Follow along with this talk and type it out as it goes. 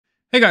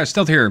Hey guys,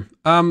 Stealth here.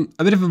 A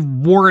bit of a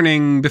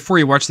warning before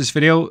you watch this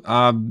video.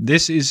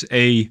 This is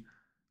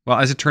well,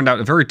 as it turned out,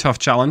 a very tough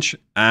challenge,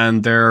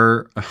 and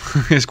there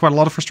is quite a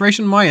lot of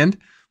frustration on my end,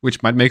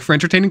 which might make for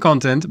entertaining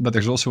content, but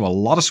there's also a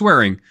lot of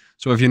swearing.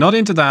 So if you're not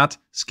into that,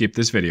 skip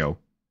this video.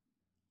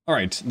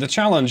 Alright, the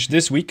challenge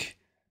this week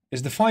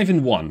is the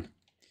 5-in-1.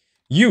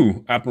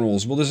 You,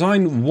 Admirals, will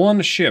design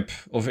one ship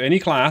of any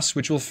class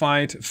which will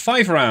fight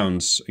 5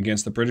 rounds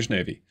against the British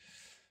Navy.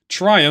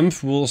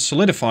 Triumph will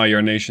solidify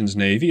your nation's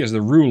navy as the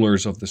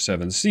rulers of the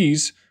 7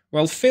 seas,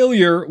 while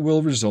failure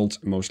will result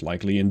most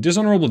likely in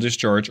dishonorable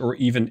discharge or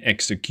even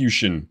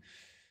execution.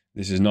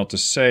 This is not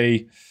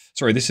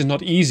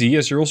easy,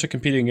 as you're also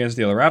competing against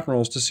the other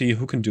admirals to see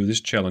who can do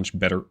this challenge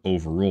better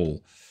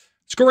overall.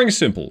 Scoring is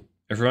simple.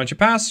 Every round you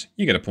pass,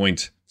 you get a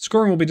point.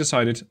 Scoring will be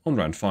decided on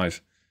round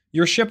 5.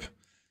 Your ship?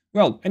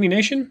 Well, any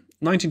nation,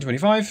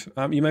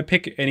 1925, you may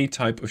pick any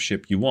type of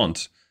ship you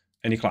want,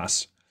 any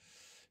class.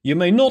 You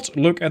may not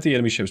look at the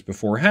enemy ships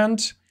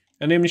beforehand,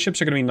 and enemy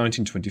ships are going to be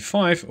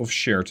 1925 of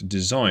shared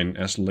design,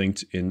 as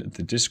linked in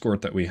the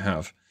Discord that we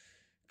have.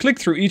 Click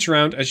through each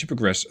round as you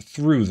progress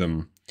through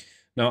them.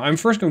 Now, I'm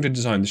first going to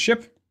design the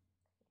ship,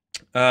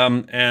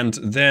 and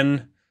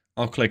then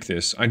I'll click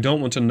this. I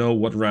don't want to know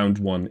what round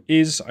 1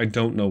 is. I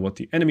don't know what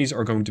the enemies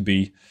are going to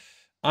be.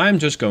 I'm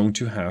just going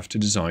to have to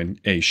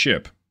design a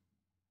ship.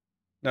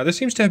 Now, this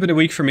seems to have been a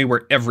week for me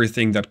where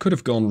everything that could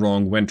have gone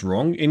wrong went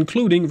wrong,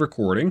 including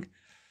recording.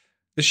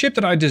 The ship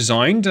that I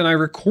designed, and I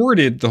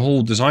recorded the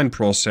whole design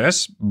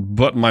process,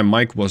 but my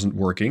mic wasn't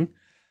working,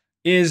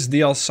 is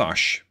the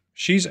Alsace.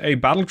 She's a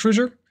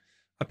battlecruiser.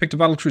 I picked a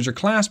battlecruiser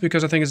class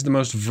because I think it's the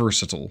most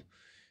versatile.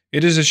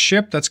 It is a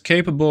ship that's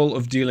capable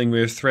of dealing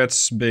with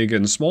threats big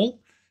and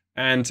small,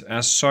 and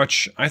as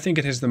such, I think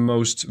it has the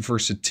most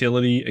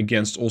versatility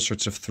against all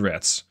sorts of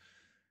threats.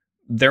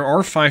 There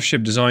are 5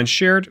 ship designs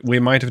shared.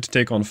 We might have to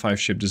take on 5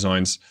 ship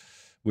designs,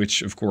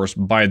 which, of course,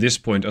 by this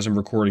point, as I'm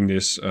recording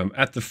this,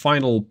 at the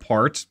final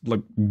part,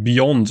 like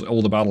beyond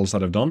all the battles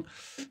that I've done,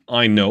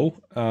 I know.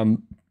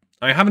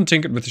 I haven't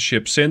tinkered with the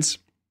ship since.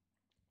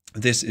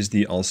 This is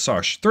the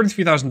Alsace.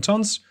 33,000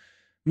 tons,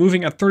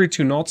 moving at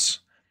 32 knots.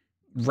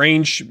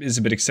 Range is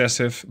a bit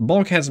excessive.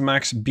 Bulkheads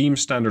max, beam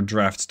standard,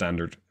 draft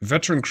standard.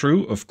 Veteran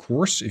crew, of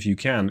course, if you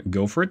can,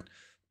 go for it.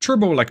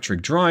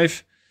 Turbo-electric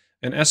drive.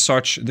 And as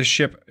such, the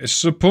ship is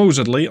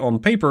supposedly, on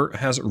paper,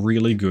 has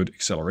really good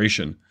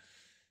acceleration.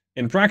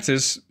 In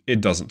practice,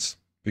 it doesn't,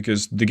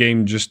 because the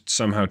game just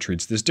somehow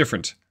treats this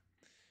different.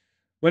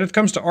 When it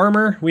comes to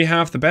armor, we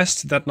have the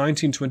best that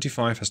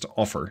 1925 has to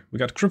offer. We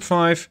got Krupp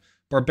 5,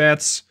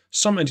 barbettes,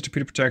 some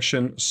anti-torpedo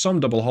protection, some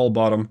double hull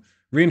bottom,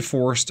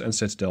 reinforced, and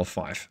Citadel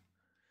 5.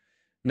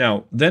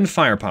 Now, then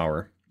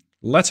firepower.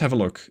 Let's have a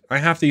look. I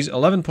have these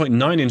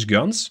 11.9-inch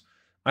guns.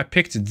 I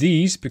picked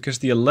these because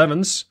the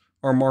 11s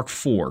are Mark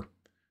IV.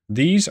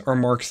 These are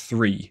Mark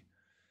III.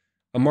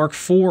 A Mark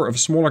IV of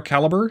smaller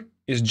caliber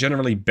is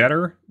generally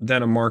better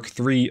than a Mark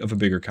III of a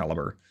bigger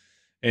caliber.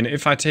 And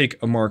if I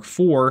take a Mark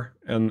IV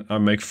and I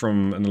make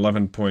from an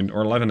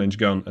 11-inch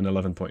gun an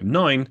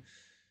 11.9,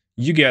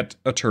 you get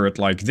a turret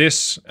like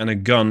this and a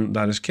gun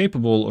that is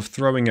capable of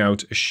throwing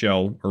out a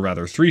shell, or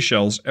rather 3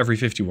 shells, every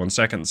 51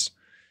 seconds.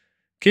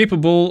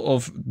 Capable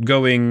of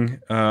going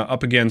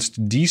up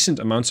against decent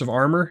amounts of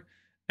armor,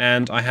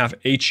 and I have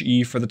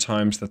HE for the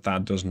times that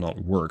that does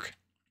not work.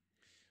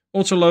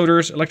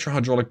 Autoloaders,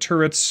 electro-hydraulic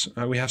turrets,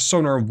 we have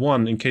Sonar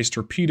 1 in case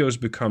torpedoes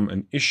become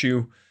an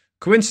issue,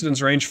 Coincidence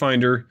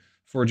rangefinder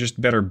for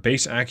just better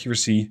base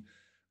accuracy,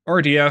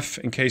 RDF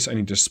in case I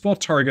need to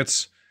spot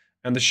targets,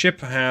 and the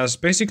ship has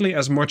basically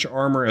as much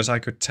armor as I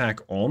could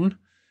tack on.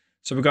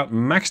 So we got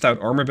maxed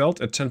out armor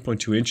belt at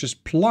 10.2 inches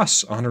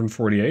plus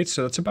 148,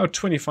 so that's about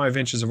 25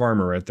 inches of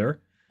armor right there.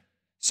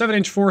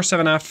 7-inch fore,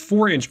 7 aft,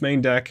 4-inch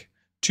main deck,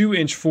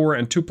 2-inch fore,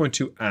 and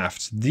 2.2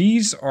 aft.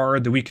 These are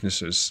the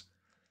weaknesses.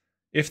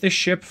 If this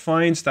ship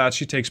finds that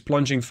she takes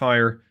plunging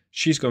fire,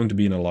 she's going to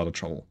be in a lot of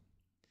trouble.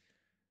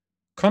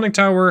 Conning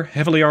tower,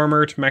 heavily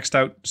armored, maxed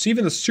out. So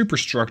even the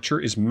superstructure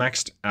is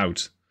maxed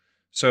out.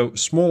 So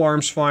small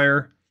arms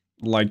fire,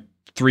 like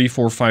 3,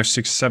 4, 5,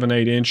 6, 7,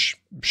 8 inch,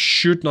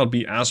 should not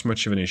be as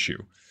much of an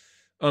issue.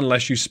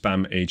 Unless you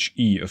spam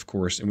HE, of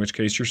course, in which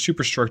case your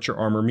superstructure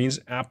armor means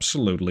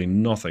absolutely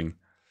nothing.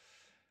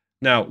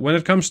 Now, when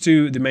it comes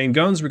to the main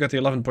guns, we got the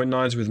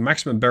 11.9s with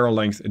maximum barrel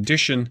length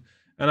addition.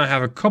 And I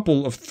have a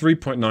couple of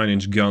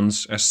 3.9-inch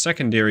guns as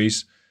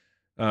secondaries.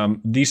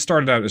 These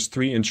started out as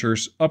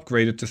 3-inchers,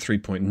 upgraded to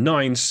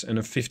 3.9s, and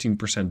a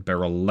 15%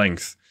 barrel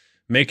length,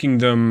 making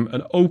them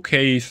an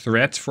okay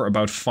threat for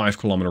about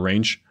 5-kilometer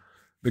range.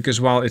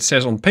 Because while it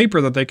says on paper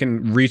that they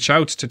can reach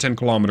out to 10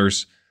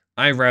 kilometers,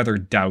 I rather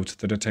doubt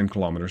that at 10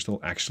 kilometers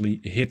they'll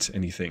actually hit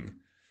anything.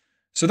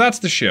 So that's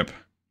the ship.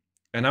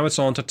 And now it's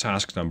on to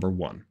task number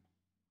 1.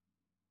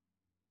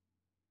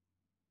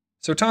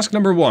 So task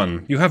number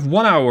 1, you have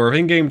 1 hour of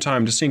in-game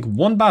time to sink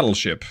 1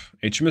 battleship,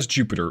 HMS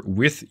Jupiter,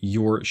 with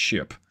your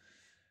ship.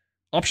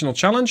 Optional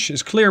challenge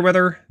is clear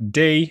weather,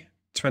 day,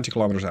 20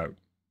 kilometers out.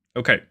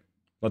 Okay,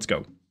 let's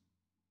go.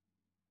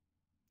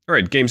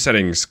 Alright, game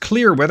settings.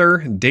 Clear weather,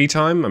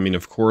 daytime. I mean,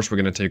 of course, we're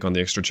going to take on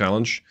the extra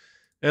challenge.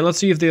 And let's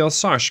see if the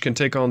Alsace can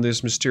take on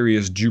this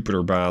mysterious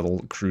Jupiter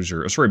battle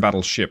cruiser. Sorry,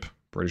 battleship.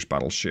 British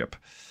battleship.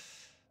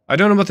 I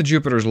don't know what the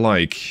Jupiter's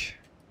like.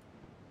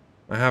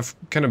 I have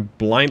kind of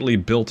blindly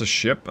built a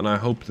ship, and I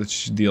hope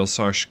that the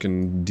Alsace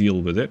can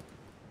deal with it.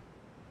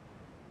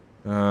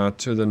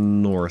 To the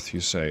north, you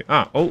say.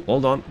 Ah, oh,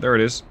 hold on. There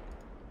it is.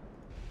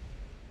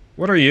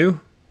 What are you?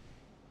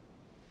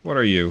 What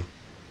are you?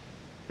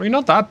 Well, you're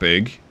not that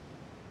big.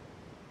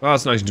 Well,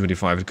 it's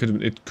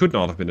 1925. It could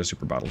not have been a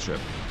super battleship.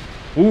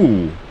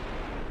 Ooh,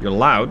 you're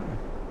loud.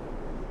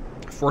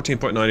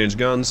 14.9-inch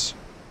guns.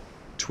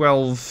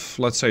 12,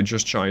 let's say,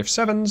 just shy of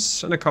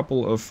 7s, and a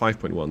couple of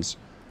 5.1s.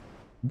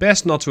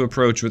 Best not to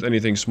approach with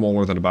anything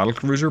smaller than a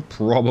battlecruiser,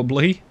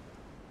 probably.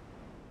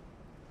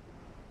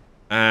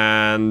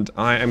 And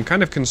I am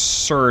kind of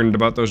concerned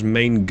about those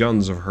main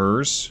guns of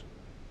hers.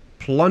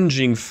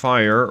 Plunging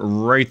fire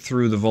right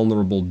through the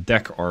vulnerable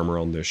deck armor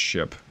on this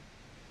ship.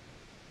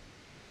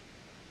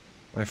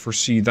 I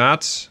foresee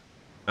that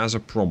as a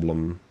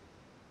problem.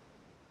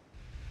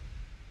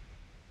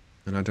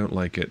 And I don't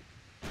like it.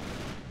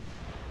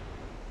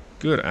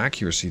 Good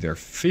accuracy there,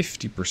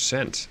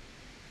 50%.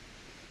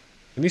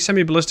 Can these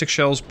semi-ballistic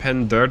shells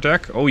pen their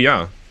deck? Oh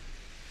yeah.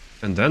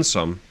 And then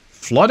some.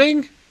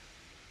 Flooding?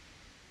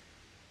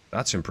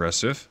 That's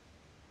impressive.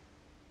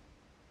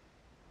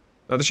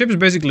 Now the ship has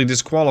basically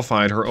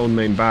disqualified her own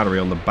main battery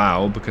on the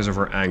bow because of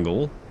her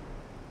angle.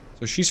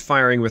 So she's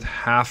firing with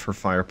half her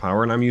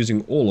firepower and I'm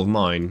using all of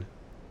mine.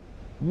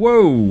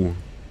 Whoa!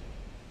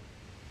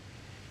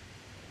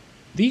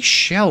 These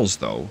shells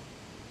though.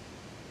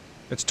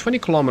 It's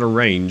 20-kilometer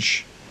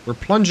range. We're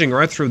plunging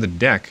right through the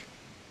deck.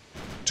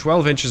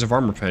 12 inches of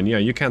armor pen. Yeah,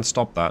 you can't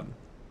stop that.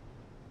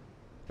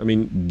 I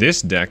mean,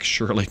 this deck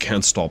surely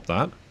can't stop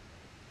that.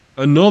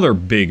 Another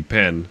big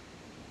pen.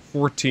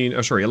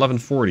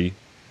 1140.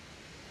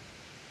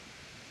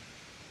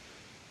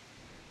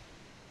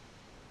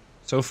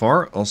 So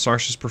far,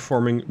 Alsace is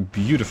performing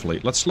beautifully.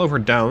 Let's slow her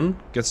down.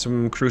 Get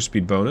some cruise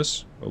speed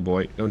bonus. Oh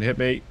boy, don't hit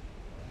me.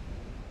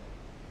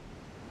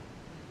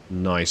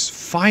 Nice.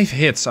 5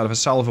 hits out of a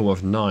salvo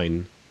of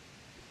 9.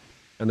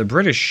 And the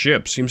British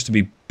ship seems to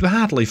be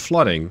badly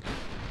flooding.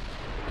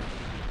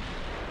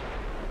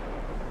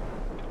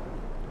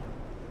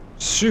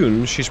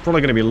 Soon, she's probably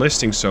going to be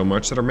listing so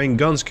much that her main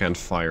guns can't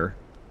fire.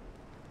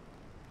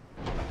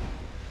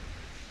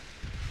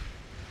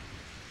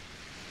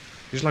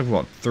 She's like,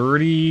 what,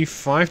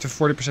 35 to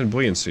 40%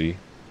 buoyancy?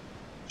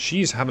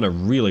 She's having a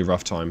really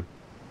rough time.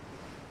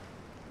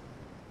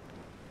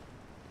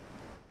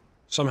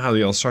 Somehow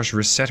the Alsace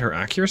reset her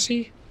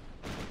accuracy?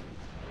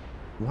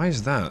 Why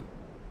is that?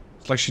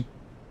 It's like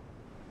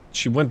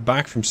she went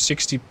back from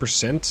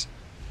 60%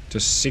 to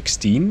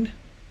 16?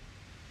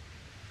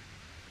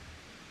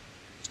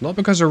 It's not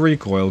because of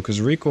recoil, because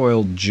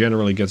recoil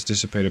generally gets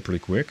dissipated pretty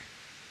quick.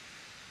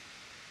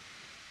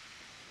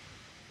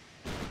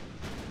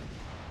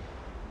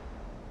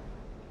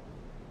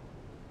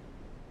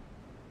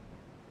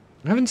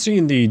 I haven't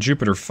seen the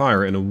Jupiter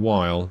fire in a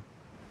while.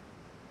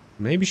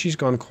 Maybe she's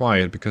gone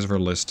quiet because of her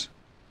list.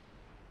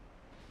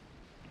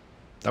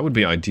 That would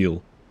be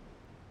ideal.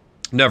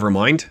 Never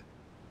mind.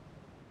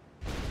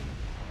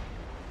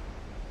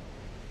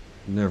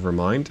 Never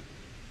mind.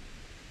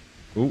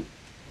 Ooh.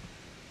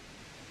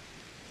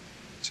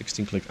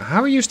 16 click.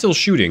 How are you still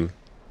shooting?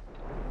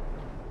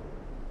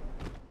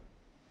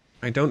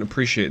 I don't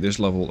appreciate this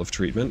level of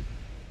treatment.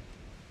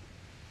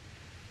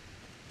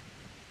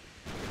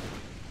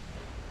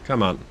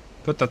 Come on.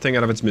 Put that thing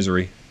out of its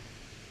misery.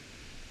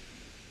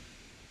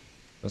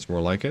 That's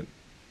more like it.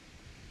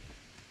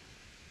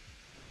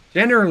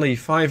 Generally,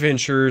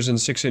 5-inchers and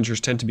 6-inchers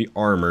tend to be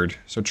armored,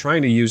 so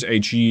trying to use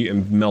HE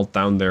and melt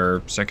down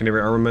their secondary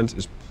armament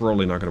is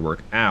probably not going to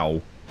work.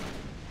 Ow.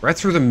 Right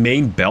through the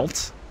main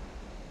belt?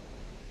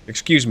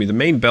 Excuse me, the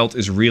main belt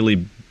is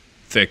really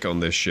thick on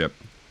this ship.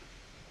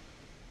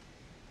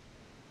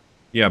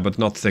 Yeah, but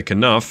not thick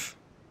enough.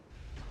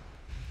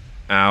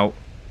 Ow.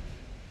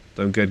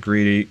 Don't get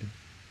greedy.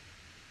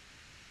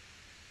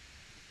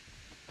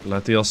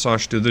 Let the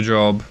Alsace do the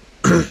job.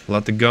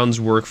 Let the guns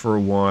work for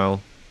a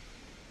while.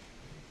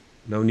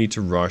 No need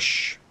to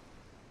rush.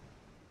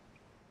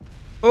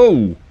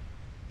 Oh!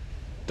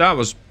 That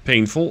was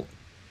painful.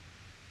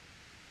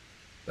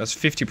 That's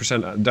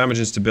 50% damage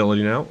and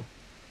stability now.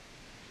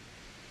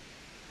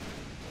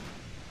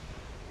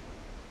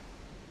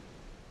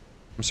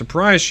 I'm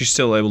surprised she's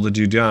still able to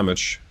do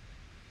damage.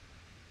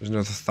 There's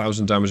another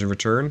 1,000 damage in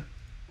return.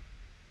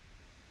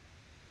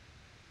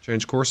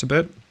 Change course a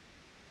bit.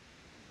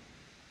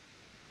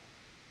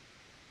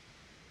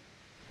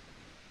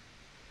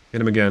 Hit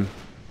him again.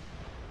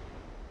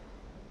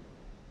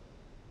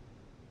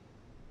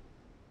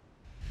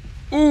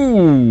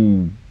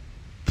 Ooh!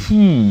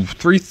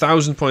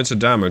 3,000 points of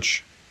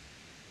damage.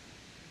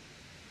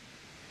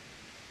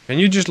 Can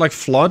you just like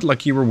flood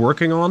like you were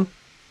working on?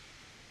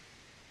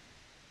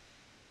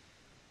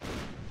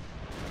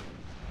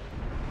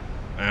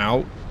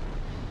 Ow.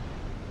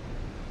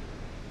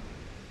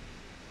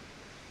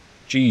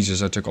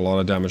 Jesus, I took a lot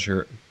of damage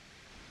here.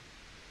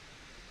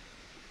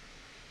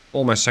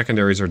 All my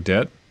secondaries are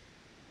dead.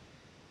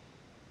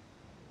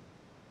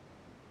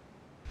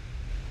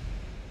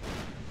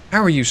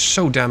 How are you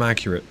so damn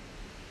accurate?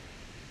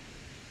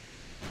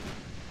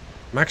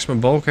 Maximum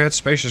bulkhead,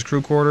 spacious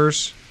crew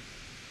quarters.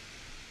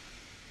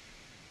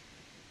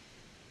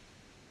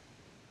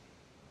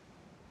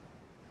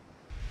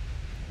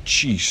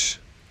 Jeez.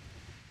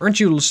 Aren't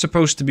you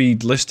supposed to be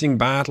listing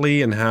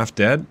badly and half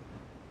dead?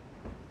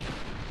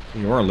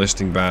 You are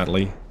listing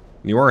badly.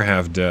 You are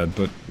half dead,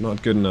 but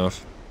not good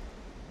enough.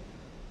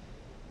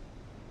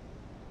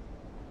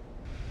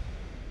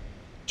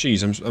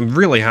 Jeez, I'm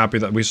really happy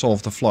that we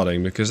solved the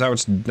flooding, because that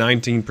was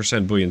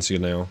 19% buoyancy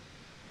now.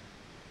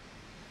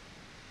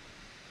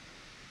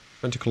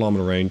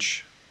 20-kilometer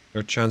range.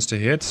 Their chance to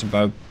hit is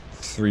about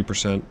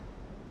 3%.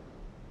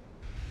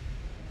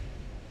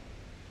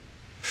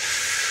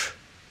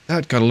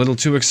 That got a little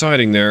too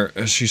exciting there,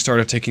 as she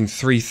started taking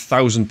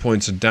 3,000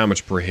 points of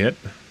damage per hit.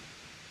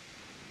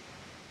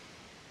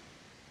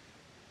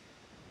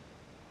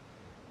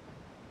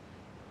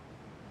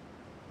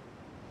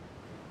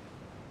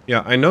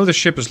 Yeah, I know the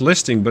ship is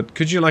listing, but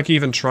could you, like,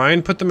 even try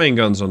and put the main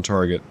guns on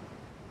target?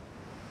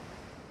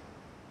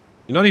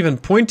 You're not even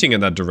pointing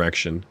in that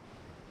direction.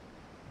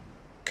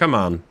 Come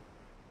on.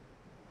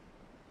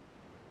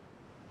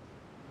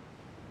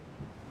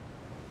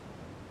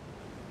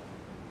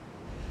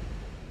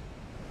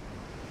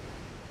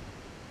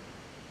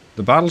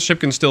 The battleship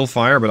can still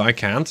fire, but I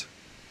can't.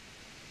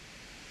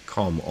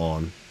 Come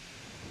on.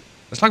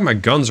 It's like my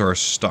guns are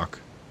stuck.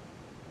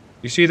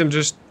 You see them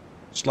just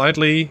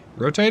slightly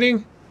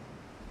rotating?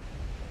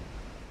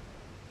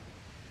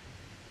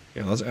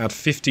 Yeah, let's add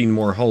 15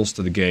 more hulls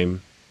to the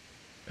game.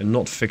 And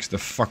not fix the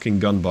fucking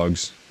gun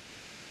bugs.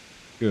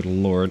 Good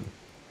lord.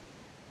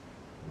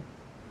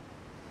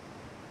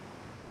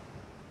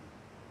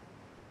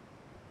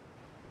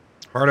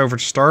 Hard over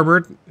to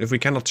starboard. If we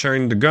cannot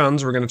turn the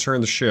guns, we're going to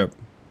turn the ship.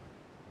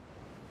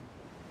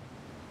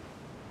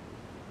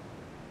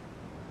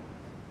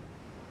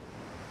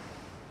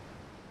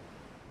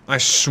 I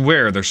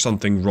swear there's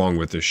something wrong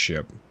with this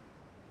ship.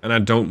 And I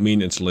don't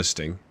mean it's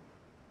listing.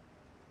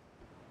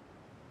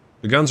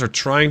 The guns are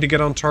trying to get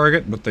on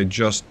target, but they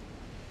just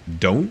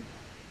don't.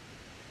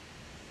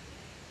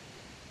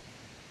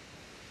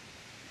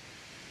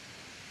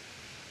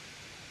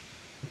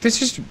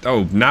 This is...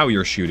 Oh, now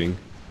you're shooting.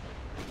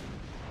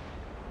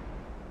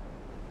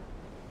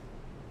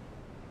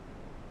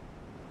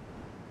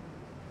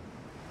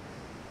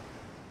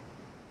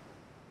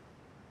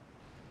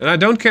 And I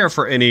don't care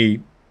for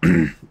any...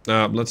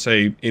 let's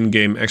say,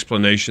 in-game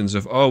explanations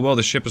of, oh, well,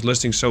 the ship is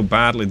listing so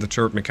badly, the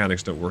turret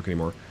mechanics don't work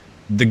anymore.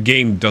 The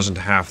game doesn't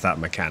have that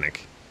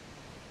mechanic.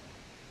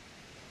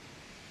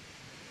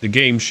 The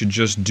game should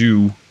just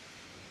do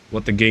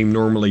what the game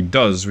normally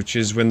does, which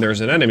is when there's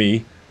an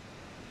enemy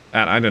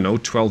at, I don't know,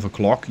 12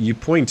 o'clock, you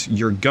point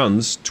your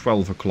guns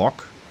 12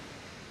 o'clock,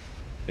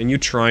 and you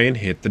try and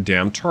hit the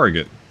damn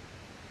target.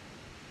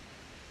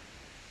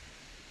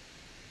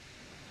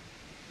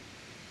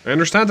 I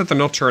understand that they're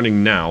not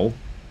turning now,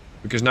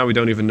 because now we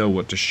don't even know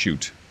what to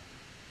shoot.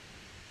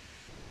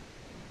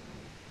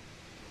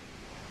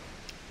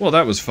 Well,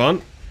 that was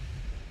fun.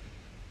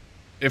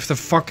 If the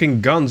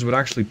fucking guns would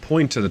actually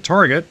point to the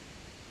target,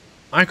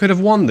 I could have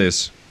won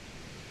this.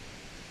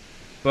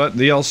 But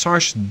the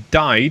Alsace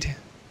died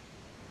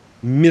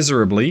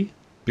miserably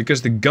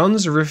because the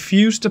guns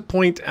refused to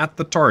point at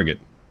the target.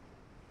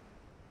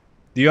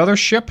 The other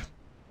ship,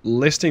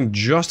 listing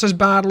just as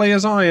badly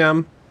as I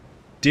am,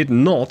 did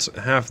not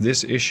have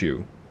this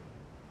issue.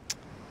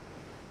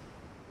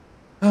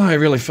 Oh, I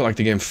really feel like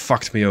the game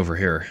fucked me over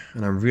here,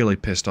 and I'm really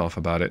pissed off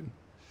about it.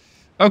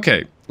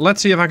 Okay,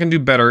 let's see if I can do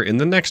better in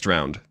the next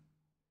round.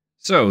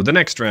 So, the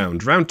next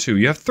round, round 2.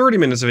 You have 30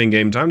 minutes of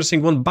in-game time to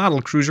sink 1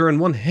 battle cruiser and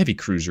 1 heavy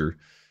cruiser.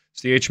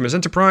 It's the HMS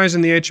Enterprise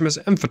and the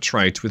HMS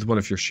Amphitrite with one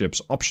of your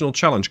ships. Optional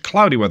challenge,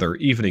 cloudy weather,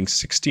 evening,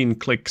 16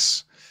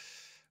 clicks.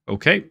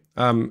 Okay,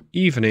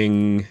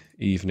 evening,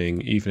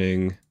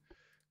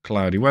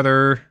 cloudy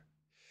weather.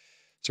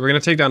 So we're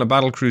going to take down a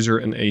battle cruiser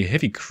and a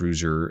heavy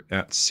cruiser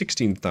at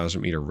 16,000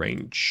 meter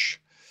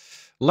range.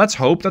 Let's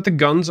hope that the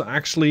guns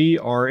actually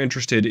are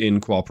interested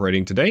in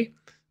cooperating today,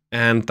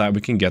 and that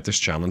we can get this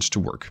challenge to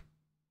work.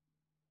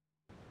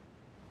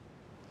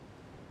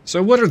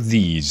 So what are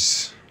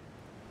these?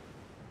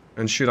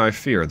 And should I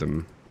fear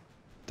them?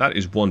 That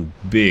is one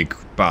big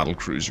battle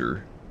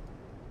cruiser.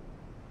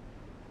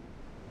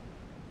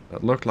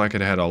 That looked like it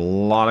had a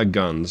lot of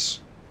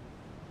guns.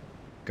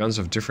 Guns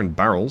of different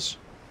barrels.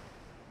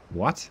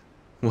 What?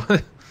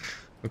 What?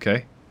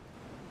 Okay.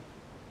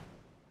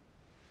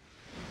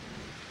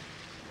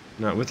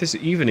 Now, with this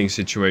evening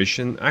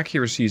situation,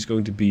 accuracy is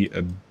going to be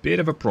a bit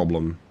of a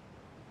problem.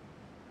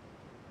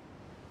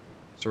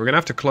 So we're going to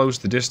have to close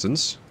the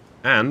distance.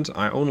 And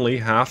I only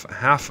have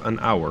half an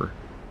hour.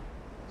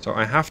 So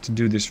I have to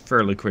do this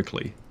fairly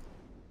quickly.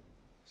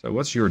 So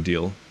what's your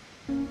deal?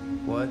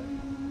 What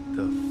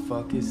the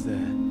fuck is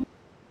that?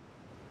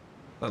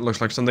 That looks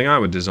like something I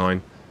would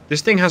design. This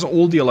thing has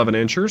all the 11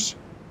 inchers.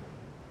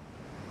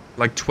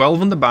 Like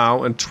 12 on the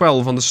bow and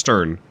 12 on the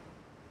stern.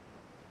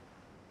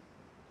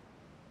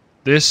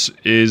 This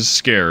is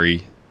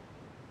scary.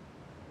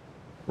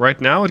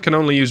 Right now it can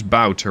only use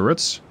bow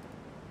turrets.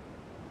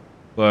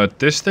 But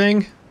this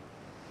thing...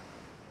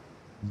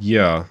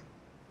 Yeah.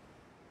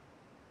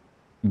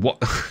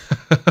 What?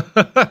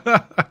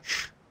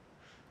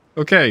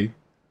 Okay.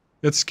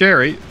 It's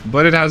scary,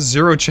 but it has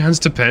 0 chance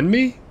to pen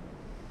me?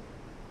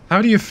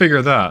 How do you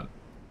figure that?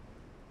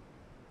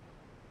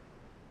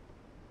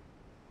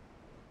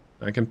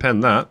 I can pen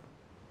that.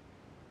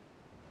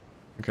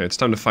 Okay, it's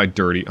time to fight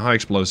dirty. High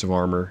explosive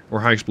armor. Or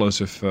high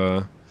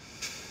explosive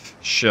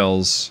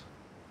shells.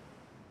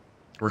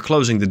 We're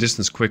closing the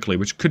distance quickly,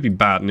 which could be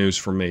bad news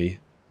for me.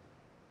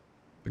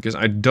 Because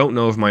I don't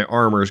know if my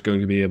armor is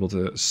going to be able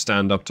to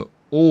stand up to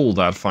all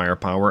that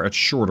firepower at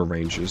shorter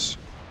ranges.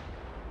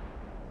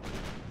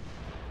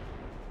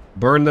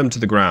 Burn them to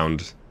the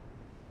ground.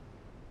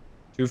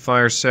 2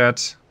 fire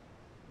set.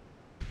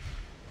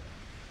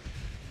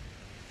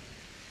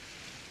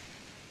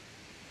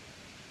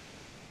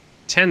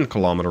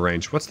 "10-kilometer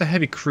range. What's the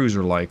heavy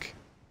cruiser like?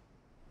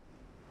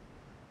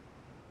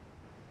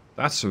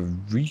 That's a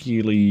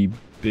really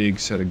big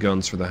set of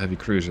guns for the heavy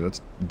cruiser. That's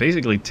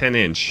basically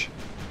 10-inch.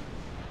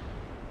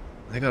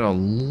 They got a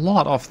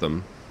lot of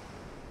them.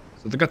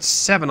 So they got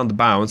 7 on the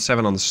bow and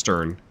 7 on the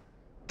stern.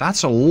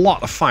 That's a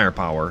lot of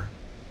firepower.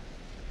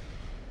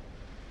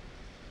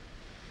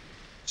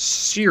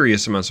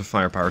 Serious amounts of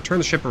firepower. Turn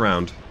the ship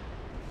around.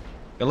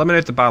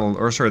 Eliminate the battle...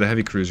 Or sorry, the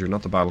heavy cruiser,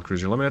 not the battle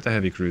cruiser. Eliminate the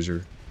heavy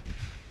cruiser.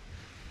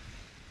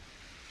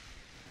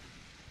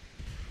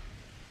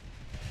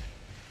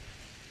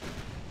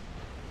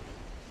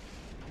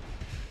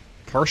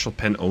 Partial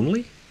pen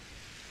only?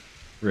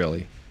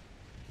 Really?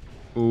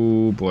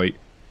 Oh boy.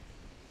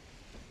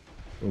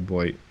 Oh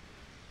boy.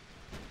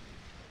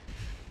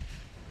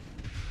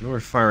 Now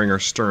we're firing our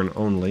stern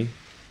only.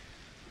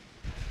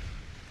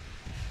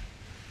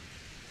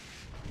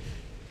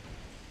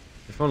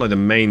 If only the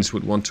mains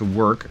would want to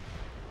work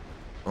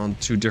on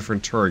 2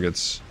 different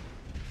targets.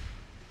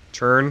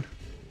 Turn.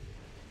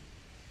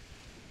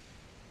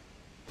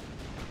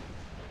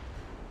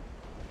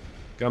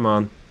 Come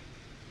on.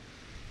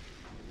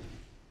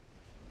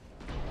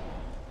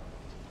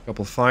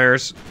 Couple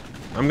fires.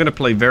 I'm gonna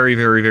play very,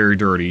 very, very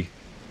dirty.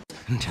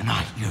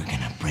 Tonight you're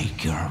gonna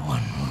break your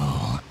one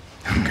rule.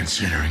 I'm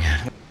considering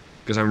it.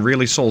 Because I'm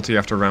really salty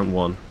after round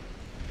 1.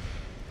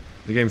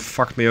 The game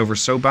fucked me over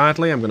so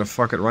badly, I'm gonna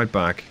fuck it right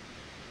back.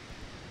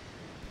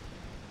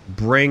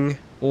 Bring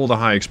all the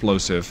high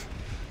explosive.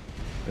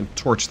 And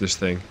torch this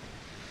thing.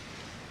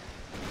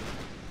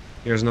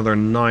 Here's another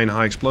 9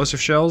 high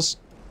explosive shells.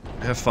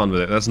 Have fun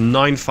with it. That's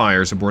 9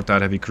 fires aboard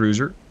that heavy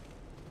cruiser.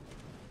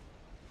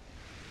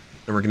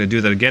 And we're going to do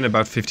that again in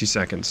about 50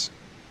 seconds.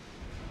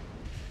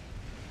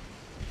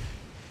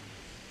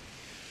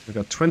 We've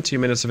got 20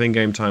 minutes of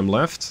in-game time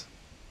left.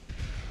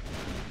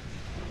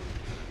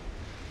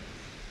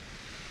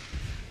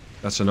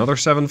 That's another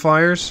 7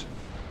 fires.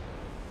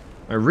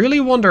 I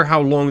really wonder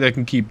how long they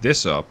can keep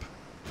this up.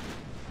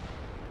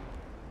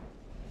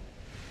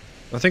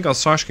 I think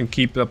Alsace can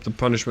keep up the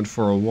punishment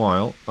for a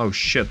while. Oh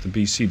shit, the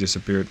BC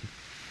disappeared.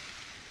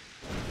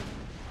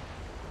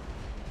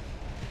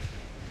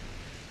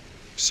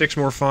 6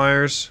 more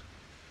fires.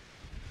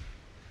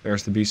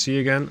 There's the BC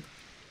again.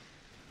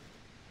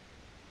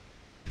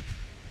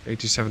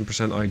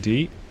 87%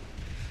 ID.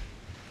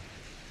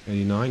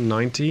 89,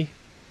 90.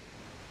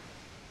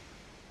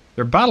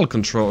 Their battle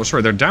control,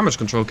 sorry, their damage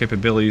control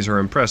capabilities are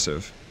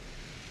impressive.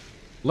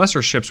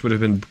 Lesser ships would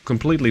have been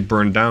completely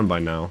burned down by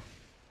now.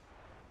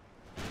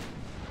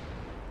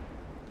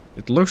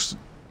 It looks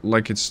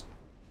like it's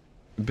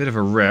a bit of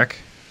a wreck,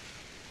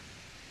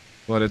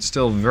 but it's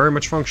still very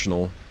much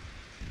functional.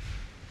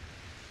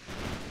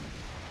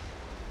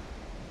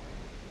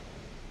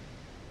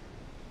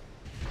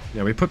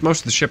 Yeah, we put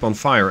most of the ship on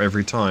fire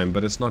every time,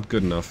 but it's not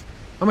good enough.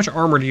 How much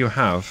armor do you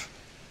have?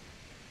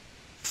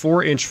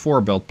 4-inch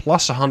forebelt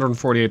plus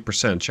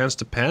 148%. Chance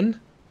to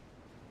pen?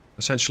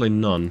 Essentially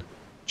none.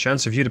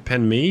 Chance of you to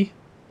pen me?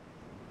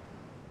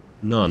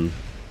 None.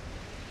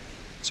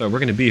 So we're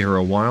going to be here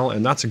a while,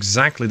 and that's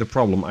exactly the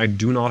problem. I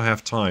do not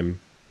have time.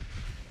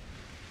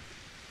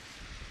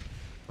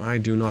 I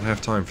do not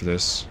have time for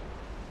this.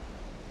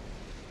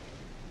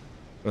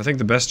 I think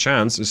the best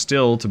chance is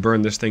still to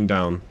burn this thing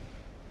down.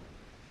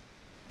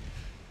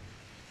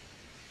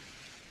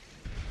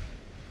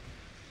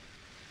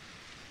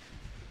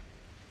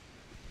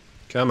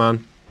 Come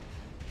on.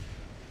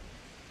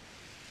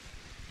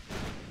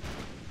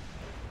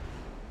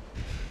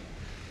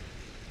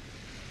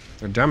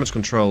 Their damage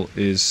control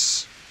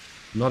is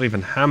not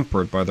even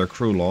hampered by their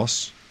crew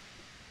loss.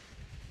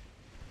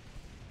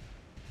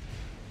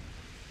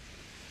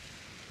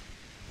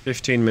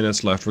 $15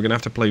 minutes left. We're gonna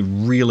have to play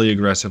really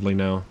aggressively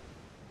now.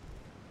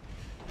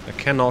 I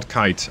cannot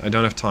kite. I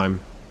don't have time.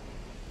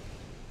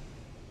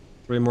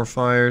 3 more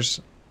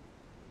fires.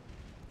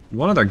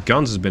 One of their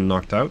guns has been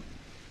knocked out.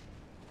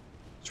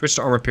 Switch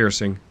to armor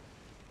piercing.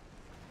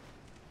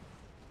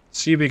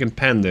 See if we can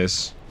pen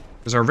this.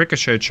 Because our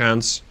ricochet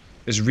chance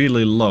is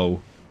really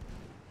low.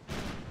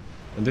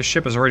 And this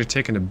ship has already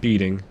taken a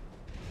beating.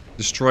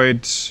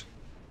 Destroyed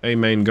a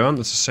main gun,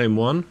 that's the same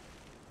one.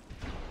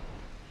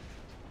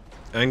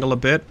 Angle a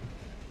bit.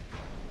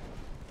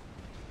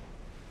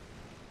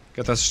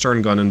 Get that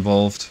stern gun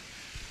involved.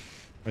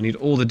 I need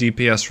all the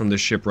DPS from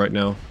this ship right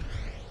now.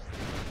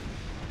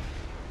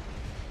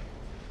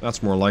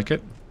 That's more like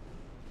it.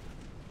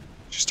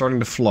 She's starting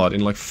to flood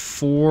in like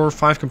 4 or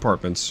 5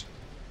 compartments.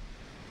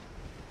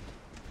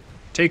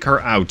 Take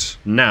her out,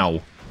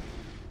 now.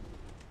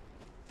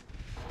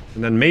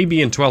 And then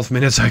maybe in 12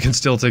 minutes I can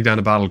still take down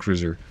a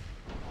battlecruiser.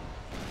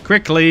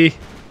 Quickly!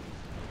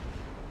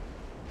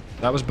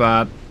 That was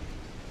bad.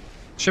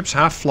 Ship's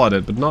half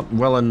flooded, but not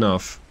well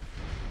enough.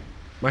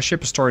 My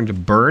ship is starting to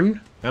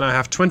burn, and I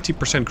have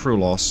 20% crew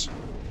loss.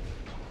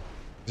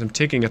 Because I'm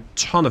taking a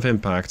ton of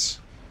impacts.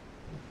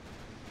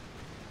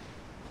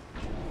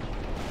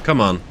 Come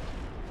on.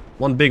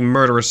 One big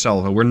murderous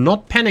salvo. We're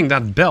not penning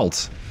that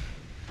belt.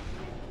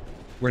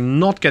 We're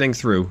not getting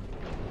through.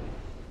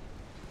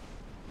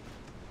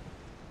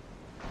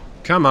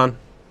 Come on.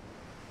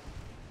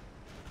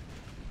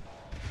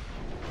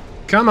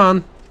 Come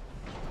on.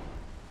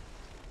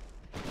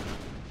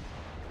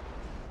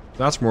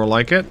 That's more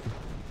like it.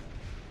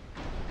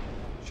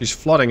 She's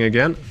flooding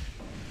again.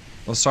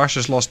 Well,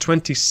 Sasha's lost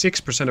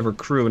 26% of her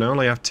crew and I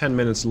only have 10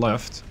 minutes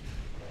left.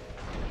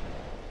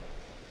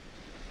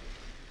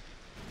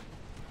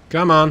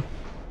 Come on.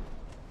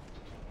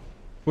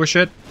 Push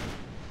it.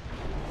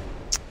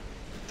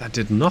 That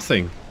did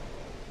nothing.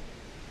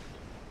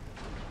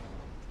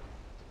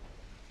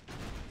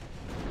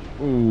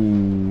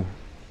 Ooh.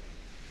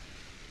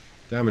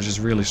 Damage is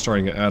really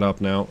starting to add up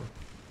now.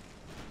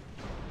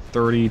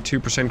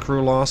 32%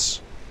 crew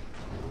loss.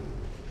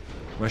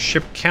 My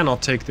ship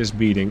cannot take this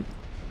beating.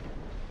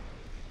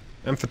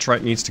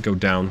 Amphitrite needs to go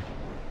down.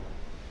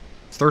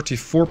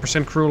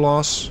 34% crew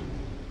loss.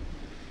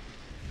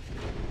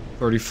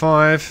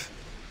 35.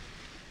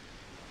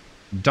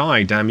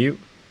 Die, damn you.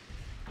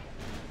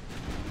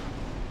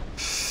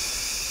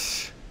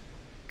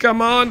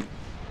 Come on!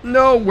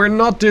 No, we're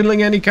not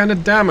dealing any kind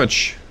of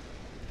damage.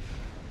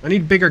 I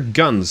need bigger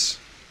guns.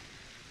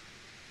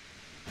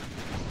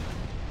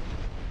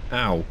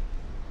 Ow.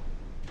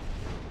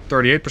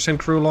 38%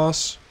 crew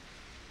loss.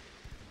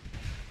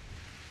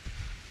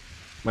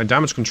 My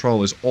damage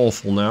control is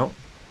awful now.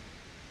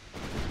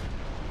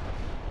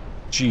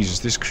 Jesus,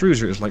 this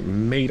cruiser is like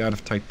made out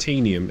of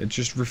titanium. It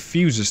just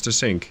refuses to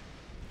sink.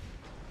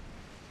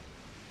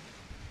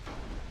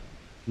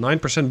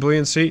 9%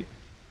 buoyancy.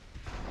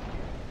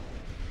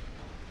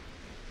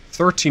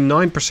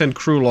 39%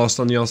 crew lost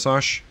on the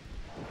Alsace.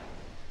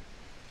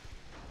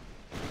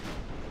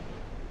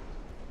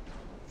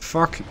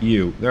 Fuck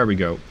you. There we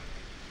go.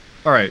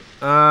 Alright,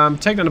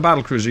 take down the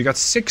battlecruiser. You got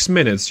 6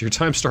 minutes. Your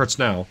time starts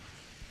now.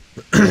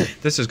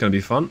 This is gonna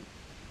be fun.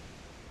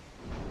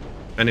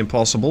 And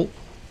impossible.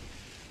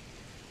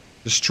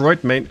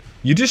 Destroyed main...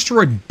 You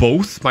destroyed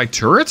both my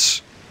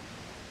turrets?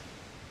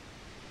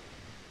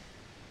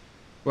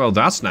 Well,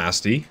 that's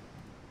nasty.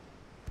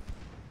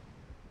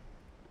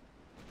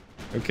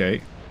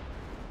 Okay.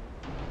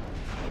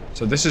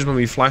 So this is when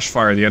we flash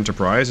fire the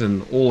Enterprise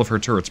and all of her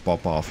turrets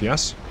pop off,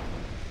 yes?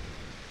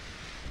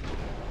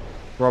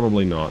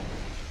 Probably not.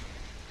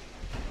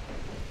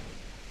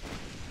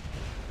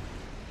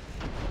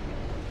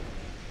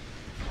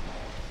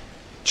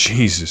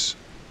 Jesus.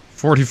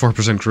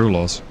 44% crew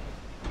loss.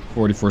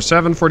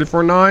 44-7,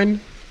 44-9.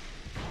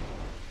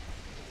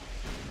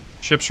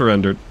 Ship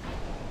surrendered.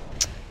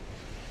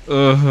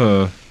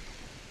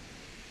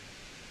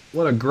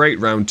 What a great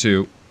round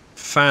 2.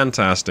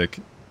 Fantastic.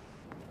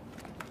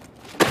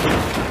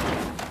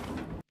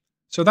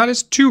 So that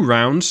is 2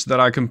 rounds that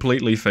I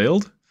completely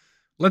failed.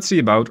 Let's see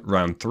about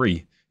round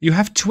 3. You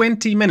have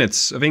 20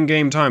 minutes of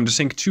in-game time to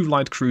sink 2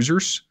 light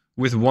cruisers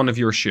with one of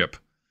your ship.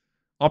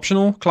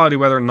 Optional, cloudy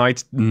weather,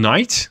 night...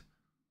 Night?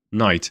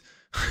 Night.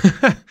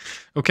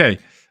 Okay.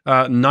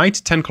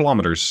 Night, 10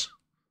 kilometers.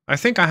 I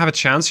think I have a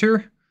chance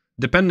here,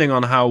 depending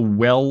on how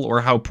well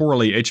or how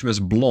poorly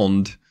HMS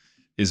Blonde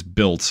is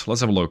built.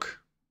 Let's have a look.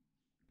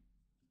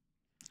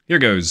 Here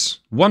goes.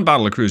 1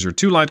 battlecruiser,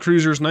 2 light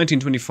cruisers,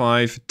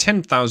 1925,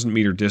 10,000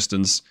 meter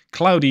distance,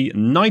 cloudy,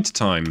 night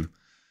time.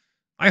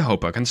 I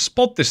hope I can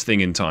spot this thing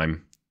in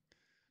time.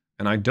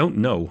 And I don't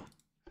know.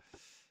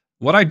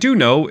 What I do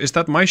know is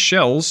that my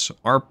shells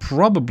are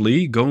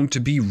probably going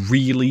to be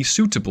really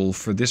suitable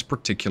for this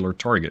particular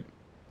target.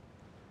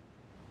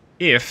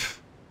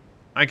 If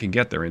I can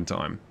get there in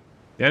time.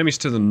 The enemy's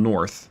to the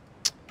north.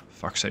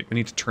 Fuck's sake, we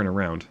need to turn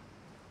around.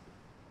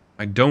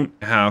 I don't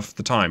have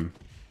the time.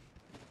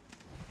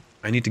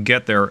 I need to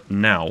get there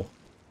now.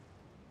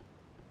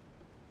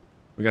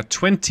 We got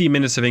 20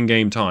 minutes of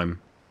in-game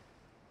time.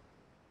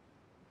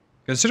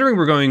 Considering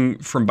we're going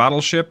from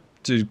battleship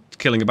to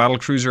killing a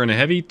battlecruiser and a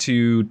heavy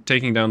to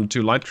taking down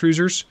 2 light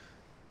cruisers,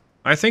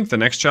 I think the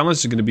next challenge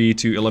is going to be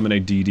to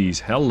eliminate DDs.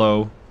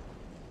 Hello.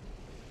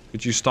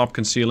 Could you stop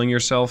concealing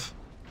yourself?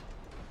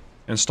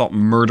 And stop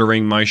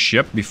murdering my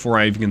ship before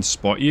I even can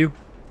spot you.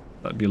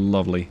 That'd be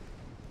lovely.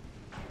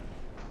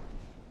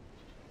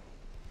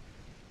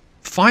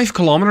 5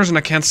 kilometers and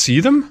I can't see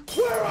them?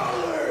 Where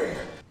are they?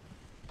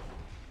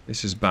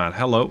 This is bad.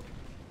 Hello.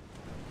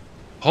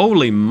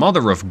 Holy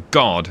mother of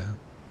God.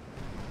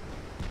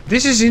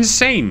 This is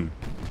insane.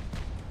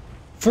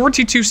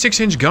 42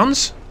 6-inch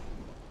guns?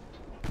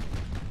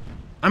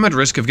 I'm at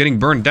risk of getting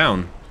burned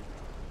down.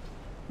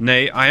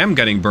 Nay, I am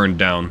getting burned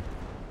down.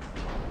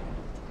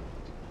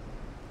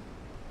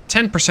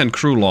 10%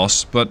 crew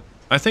loss, but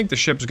I think the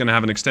ship's gonna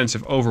have an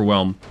extensive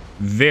overwhelm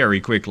very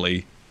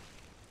quickly.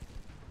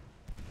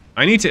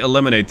 I need to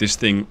eliminate this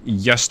thing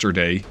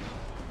yesterday.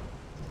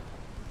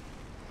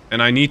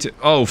 And I need to...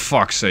 Oh,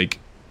 fuck's sake.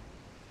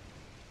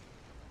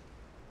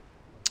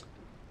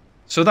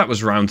 So that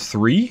was round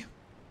 3.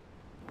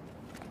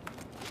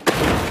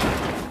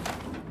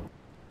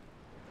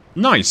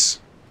 Nice.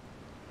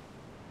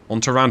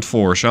 On to round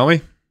 4, shall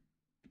we?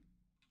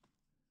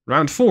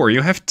 Round 4,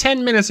 you have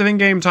 10 minutes of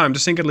in-game time to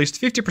sink at least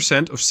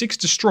 50% of 6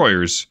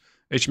 destroyers.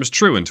 HMS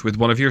Truant with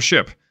one of your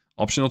ship.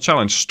 Optional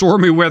challenge,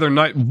 Stormy Weather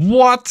Night.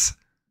 What?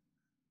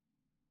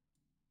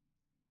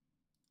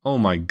 Oh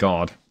my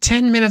god.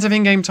 10 minutes of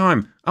in-game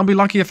time. I'll be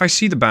lucky if I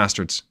see the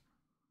bastards.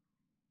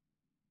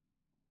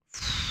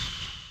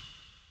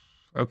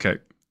 Okay.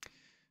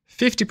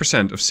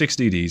 50% of 6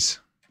 DDs.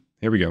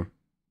 Here we go.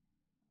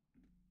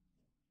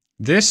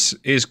 This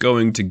is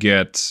going to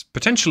get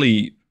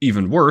potentially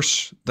even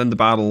worse than the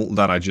battle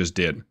that I just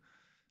did.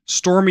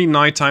 Stormy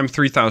nighttime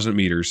 3000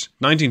 meters,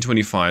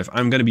 1925.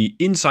 I'm going to be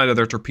inside of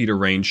their torpedo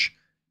range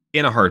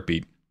in a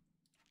heartbeat.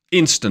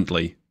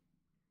 Instantly.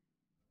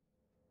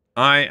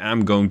 I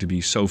am going to be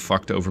so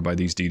fucked over by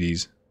these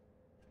DDs.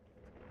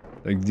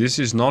 Like, this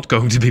is not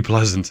going to be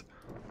pleasant.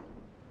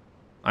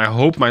 I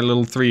hope my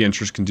little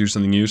 3-inchers can do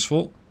something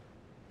useful.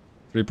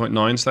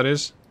 3.9s, that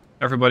is.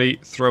 Everybody,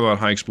 throw out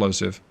high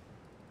explosive.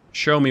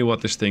 Show me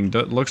what this thing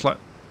looks like.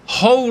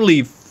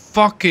 Holy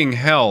fucking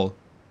hell.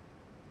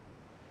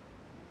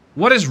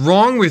 What is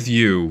wrong with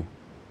you?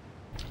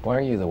 Why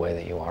are you the way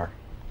that you are?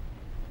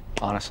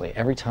 Honestly,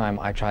 every time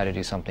I try to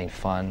do something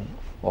fun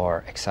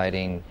or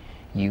exciting,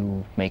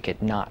 you make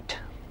it not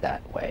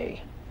that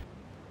way.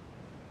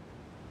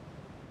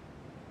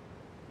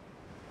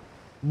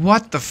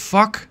 What the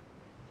fuck?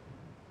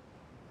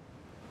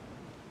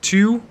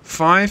 2,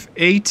 5,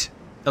 8,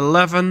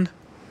 11,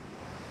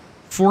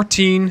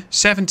 14,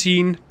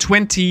 17,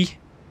 20,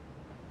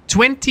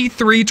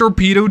 23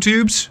 torpedo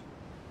tubes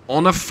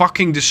on a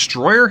fucking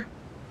destroyer?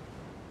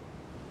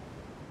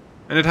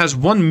 And it has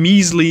one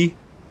measly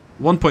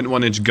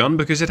 1.1-inch gun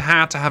because it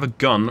had to have a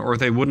gun or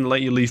they wouldn't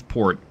let you leave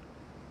port.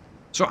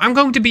 So I'm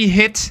going to be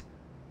hit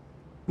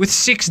with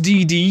 6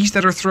 DDs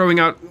that are throwing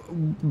out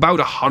about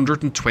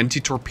 120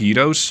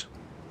 torpedoes.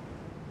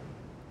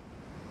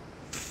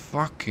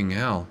 Fucking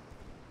hell.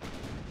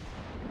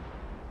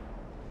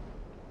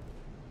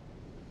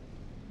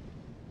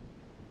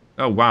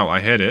 Oh wow, I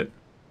hit it.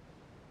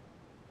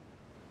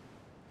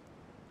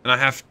 And I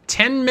have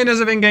 10 minutes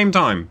of in-game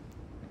time.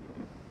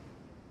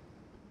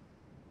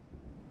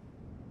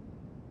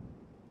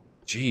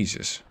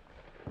 Jesus.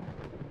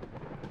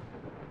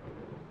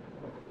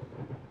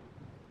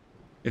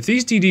 If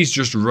these DDs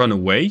just run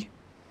away,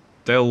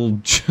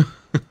 they'll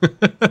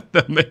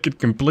they'll make it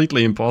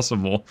completely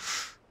impossible.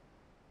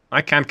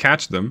 I can't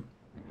catch them.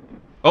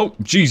 Oh,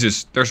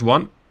 Jesus, there's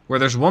one. Where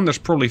there's one, there's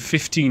probably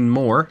 15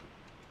 more.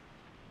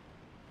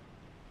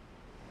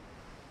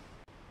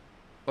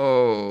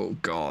 Oh,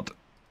 God.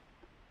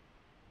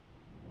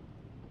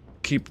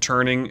 Keep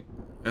turning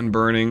and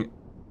burning,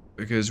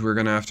 because we're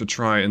gonna have to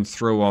try and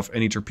throw off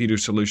any torpedo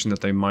solution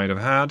that they might have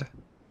had.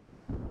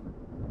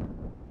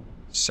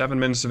 7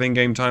 minutes of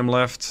in-game time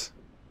left.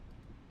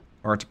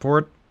 Hard to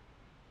port.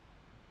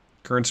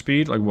 Current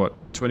speed, like what?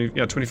 20,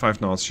 yeah,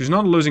 25 knots. She's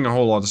not losing a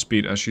whole lot of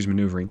speed as she's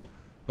maneuvering.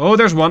 Oh,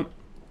 there's one.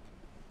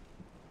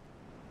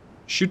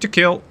 Shoot to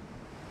kill.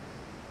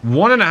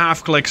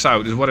 1.5 clicks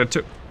out is what it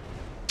took.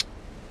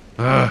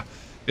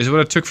 Is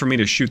what it took for me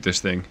to shoot this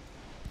thing.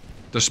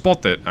 To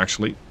spot it,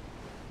 actually.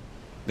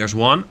 There's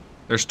one.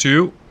 There's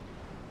two.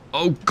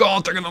 Oh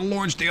god, they're gonna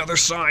launch the other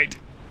side.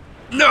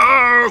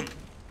 No!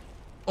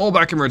 All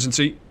back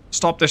emergency.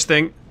 Stop this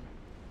thing.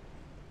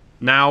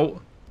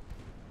 Now.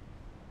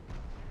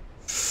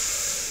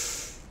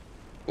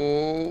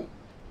 Oh.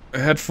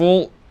 Head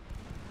full.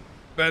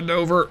 Bend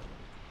over.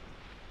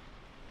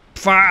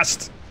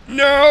 Fast.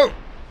 No!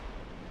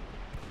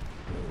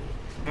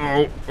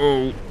 Oh,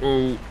 oh,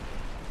 oh.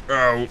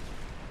 Oh.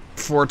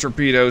 4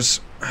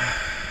 torpedoes.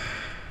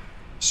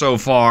 So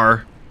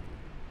far.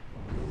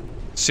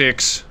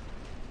 6.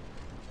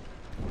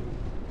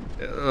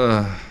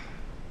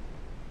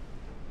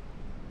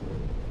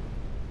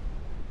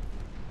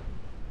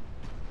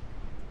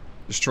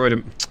 Destroyed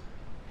him.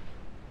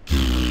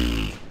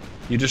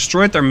 You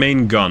destroyed their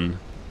main gun.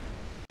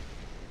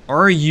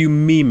 Are you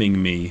memeing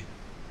me?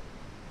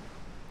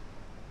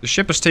 The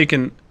ship has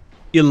taken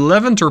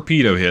 11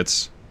 torpedo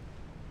hits.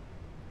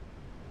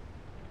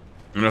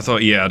 And I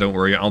thought, yeah, don't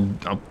worry,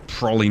 I'll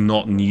probably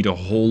not need a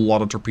whole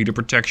lot of torpedo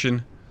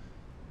protection.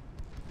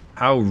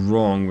 How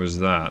wrong was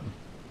that?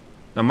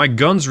 Now my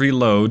guns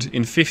reload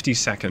in 50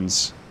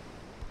 seconds.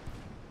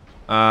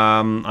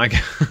 I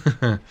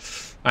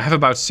have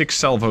about 6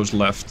 salvos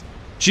left.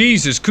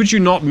 Jesus, could you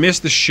not miss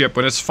the ship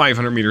when it's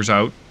 500 meters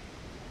out?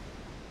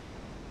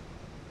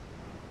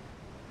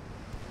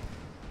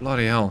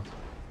 Bloody hell.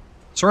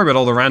 Sorry about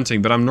all the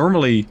ranting, but I'm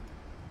normally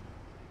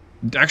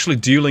actually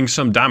dealing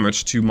some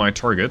damage to my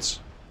targets.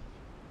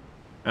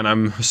 And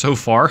I'm, so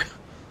far,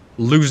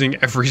 losing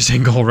every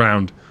single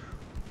round.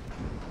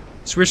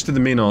 Switch to the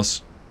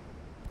Minos.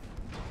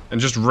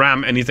 And just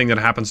ram anything that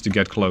happens to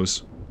get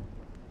close.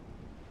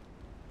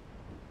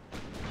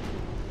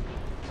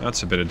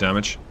 That's a bit of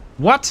damage.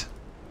 What?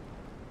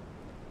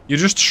 You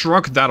just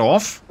shrugged that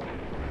off?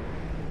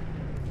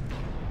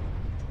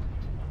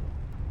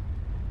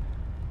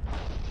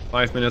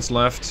 Five minutes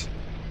left.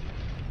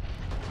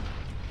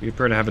 We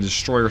appear to have a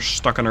destroyer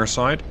stuck on our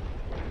side.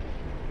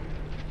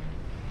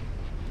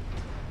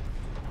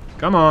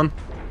 Come on.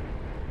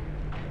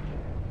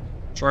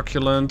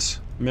 Truculent,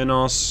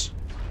 Minos,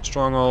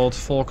 Stronghold,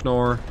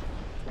 Falknor.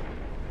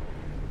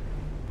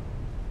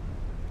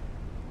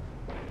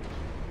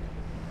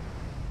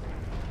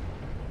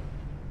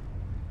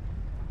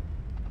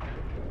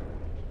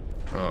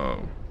 Oh.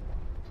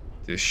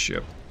 This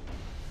ship.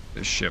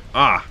 This ship.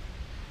 Ah!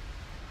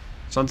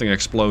 Something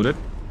exploded.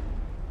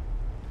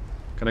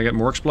 Can I get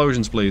more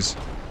explosions, please?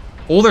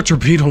 All their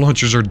torpedo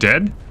launchers are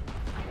dead?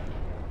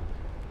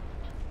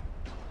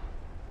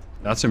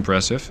 That's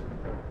impressive.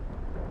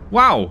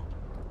 Wow!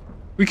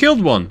 We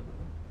killed one!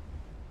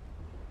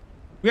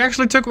 We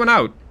actually took one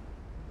out.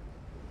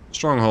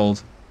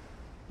 Stronghold.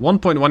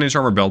 1.1 inch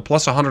armor belt,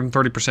 plus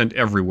 130%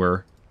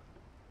 everywhere.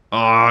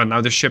 Ah,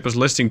 now the ship is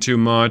listing too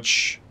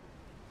much.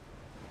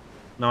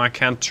 Now I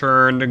can't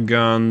turn the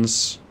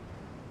guns.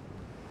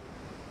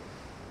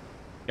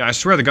 Yeah, I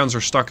swear the guns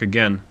are stuck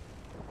again.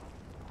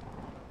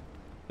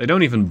 They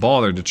don't even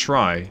bother to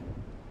try.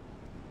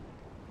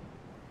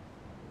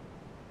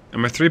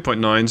 And my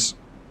 3.9s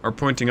are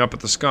pointing up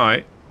at the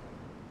sky,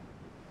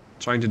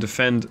 trying to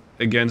defend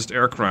against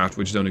aircraft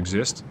which don't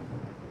exist.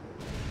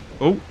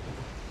 Oh.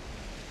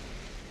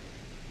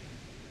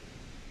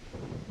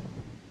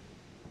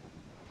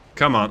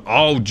 Come on.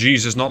 Oh,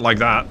 Jesus, not like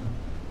that.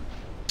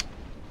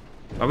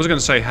 I was gonna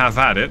say have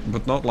at it,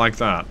 but not like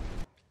that.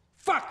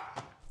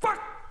 Fuck! Fuck!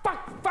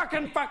 Fuck!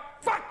 Fucking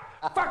fuck! Fuck!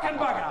 Fucking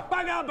bugger!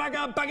 Bugger!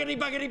 Bugger! Buggity!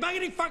 Buggity!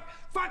 Buggity! Fuck!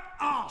 Fuck!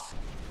 Arse!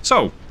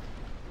 So,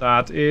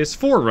 that is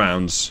 4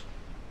 rounds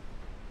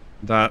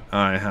that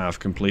I have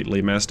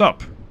completely messed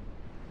up.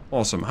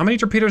 Awesome. How many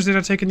torpedoes did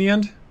I take in the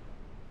end?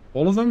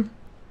 All of them?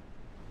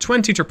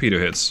 20 torpedo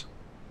hits.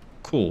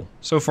 Cool.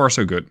 So far,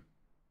 so good.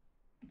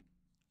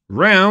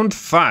 Round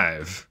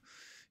 5.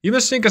 You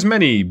must sink as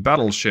many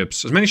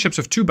battleships, as many ships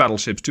of 2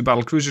 battleships, 2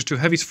 battle cruisers, 2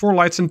 heavies, 4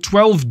 lights, and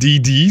 12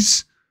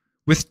 DDs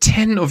with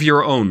 10 of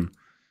your own.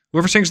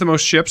 Whoever sinks the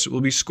most ships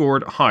will be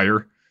scored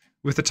higher,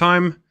 with the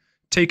time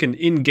taken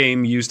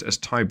in-game used as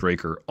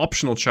tiebreaker.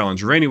 Optional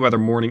challenge, rainy weather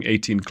morning,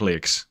 18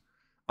 clicks.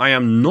 I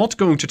am not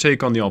going to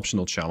take on the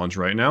optional challenge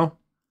right now.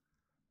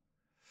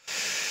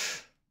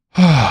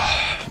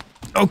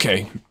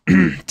 Okay,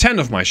 10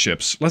 of my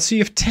ships. Let's see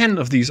if 10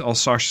 of these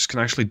Alsatians can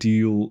actually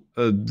deal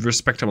a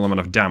respectable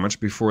amount of damage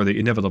before they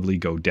inevitably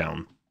go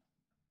down.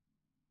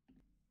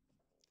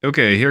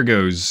 Okay, here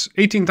goes.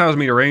 18,000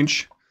 meter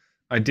range.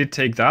 I did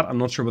take that. I'm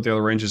not sure what the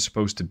other range is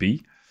supposed to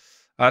be.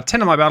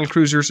 10 of my battle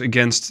cruisers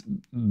against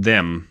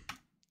them.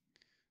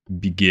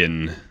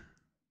 Begin.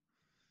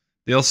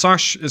 The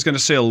Alsace is going to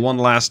sail one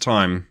last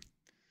time.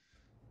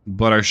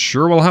 But I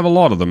sure will have a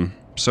lot of them.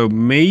 So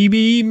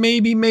maybe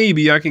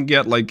I can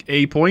get like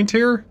a point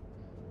here?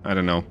 I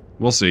don't know.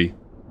 We'll see.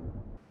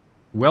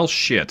 Well,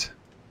 shit.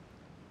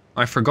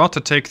 I forgot to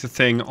take the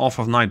thing off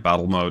of night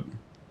battle mode.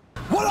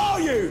 What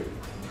are you?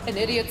 An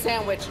idiot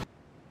sandwich.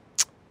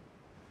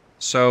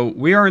 So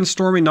we are in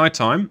stormy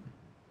nighttime.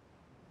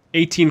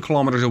 18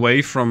 kilometers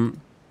away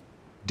from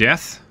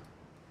death.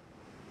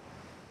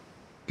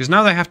 Because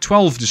now they have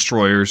 12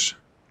 destroyers.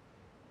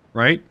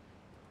 Right?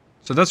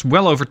 So that's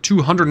well over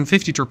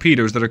 250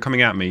 torpedoes that are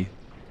coming at me.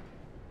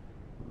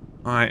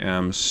 I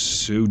am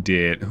so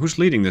dead. Who's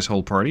leading this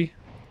whole party?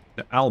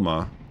 The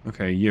Alma.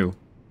 Okay, you.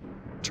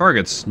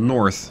 Targets,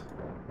 north.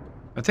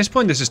 At this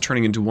point, this is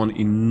turning into one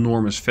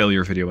enormous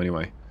failure video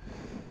anyway.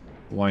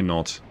 Why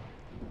not?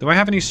 Do I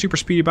have any super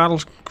speedy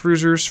battle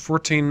cruisers?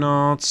 14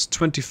 knots,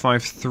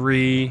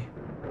 25.3,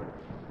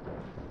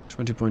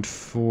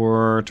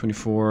 20.4,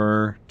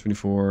 24,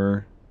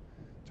 24,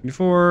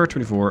 24,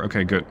 24.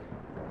 Okay, good.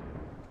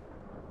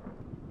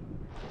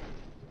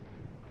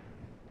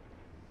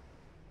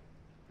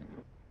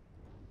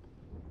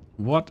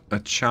 What a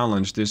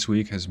challenge this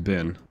week has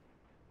been.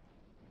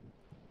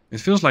 It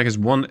feels like it's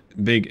one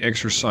big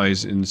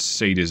exercise in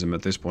sadism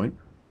at this point.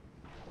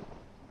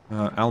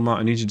 Alma,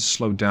 I need you to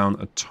slow down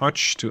a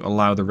touch to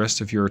allow the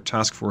rest of your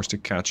task force to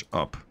catch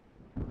up.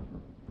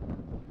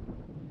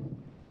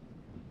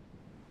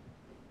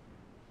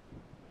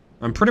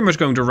 I'm pretty much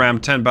going to ram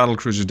 10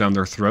 battlecruisers down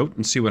their throat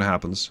and see what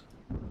happens.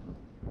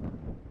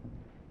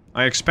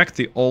 I expect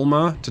the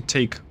Alma to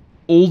take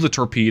all the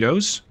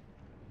torpedoes.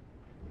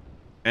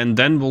 And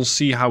then we'll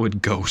see how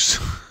it goes.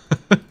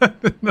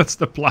 That's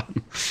the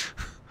plan.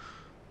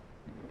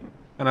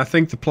 And I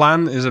think the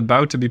plan is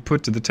about to be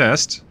put to the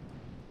test.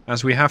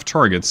 As we have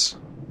targets.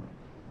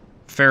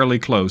 Fairly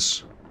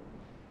close.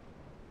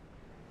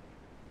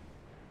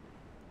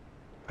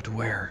 But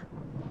where?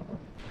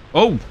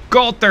 Oh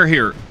god, they're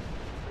here!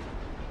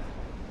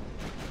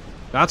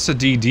 That's a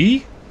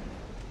DD?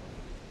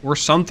 Or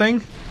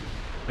something?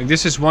 Like,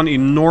 this is one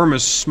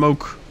enormous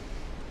smoke.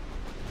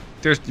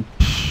 There's...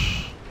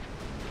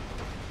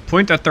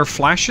 Point at their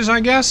flashes, I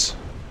guess?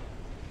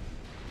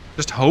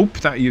 Just hope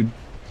that you...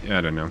 Yeah,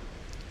 I don't know.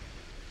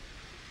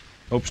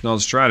 Hope's not a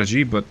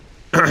strategy, but...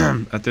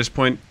 at this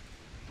point...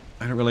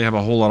 I don't really have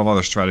a whole lot of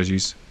other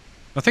strategies.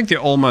 I think the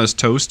Alma is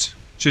toast.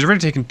 She's already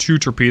taken 2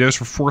 torpedoes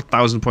for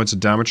 4,000 points of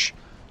damage.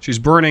 She's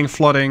burning,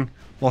 flooding,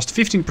 lost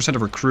 15%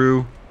 of her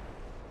crew.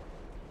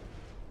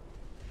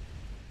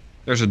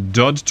 There's a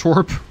dud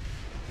torp.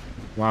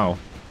 Wow.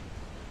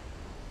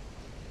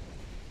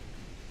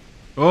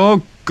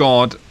 Oh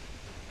god.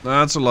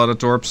 That's a lot of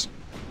torps.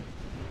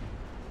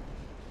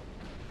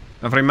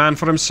 Every man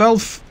for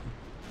himself.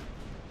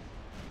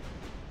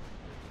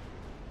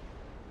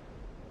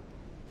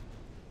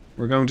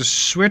 We're going to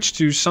switch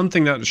to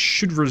something that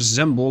should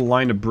resemble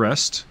line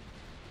abreast.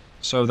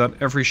 So that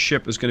every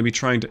ship is going to be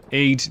trying to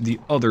aid the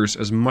others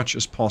as much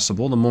as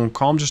possible. The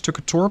Montcalm just took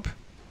a torp.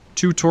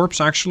 2 torps,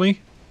 actually.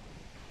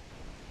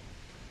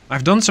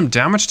 I've done some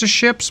damage to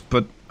ships,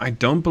 but I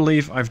don't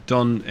believe I've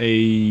done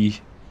a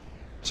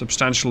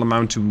substantial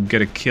amount to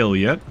get a kill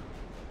yet.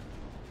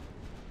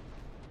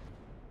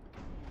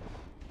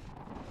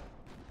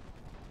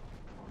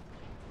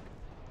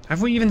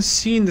 Have we even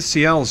seen the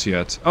CLs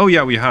yet? Oh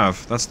yeah, we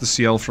have. That's the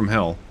CL from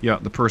Hell. Yeah,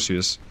 the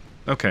Perseus.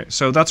 Okay,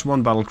 so that's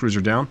 1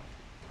 battlecruiser down.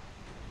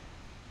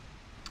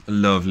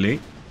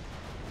 Lovely.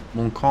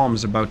 Montcalm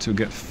is about to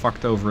get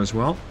fucked over as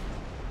well.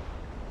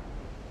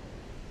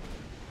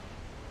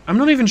 I'm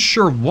not even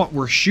sure what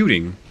we're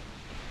shooting.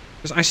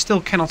 Because I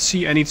still cannot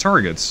see any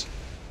targets.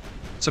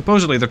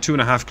 Supposedly they're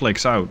 2.5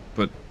 clicks out,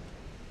 but...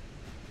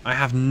 I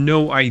have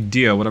no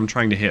idea what I'm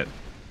trying to hit.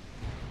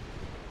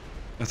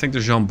 I think the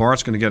Jean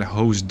Bart's gonna get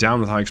hosed down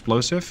with high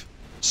explosive.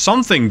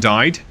 Something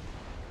died!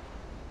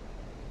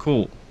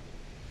 Cool.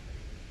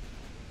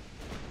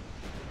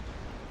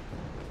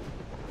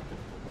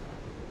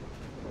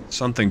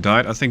 Something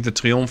died. I think the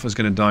Triumph is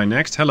gonna die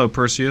next. Hello,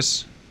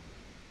 Perseus.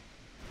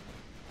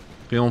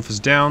 Triumph is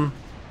down.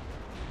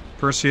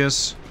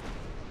 Perseus.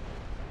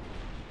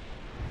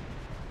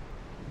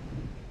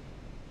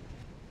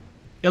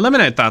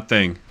 Eliminate that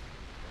thing.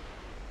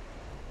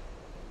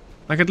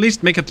 Like, at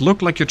least make it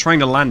look like you're trying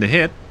to land a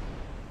hit.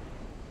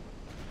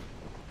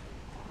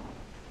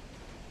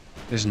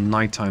 This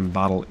nighttime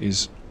battle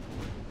is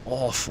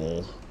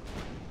awful.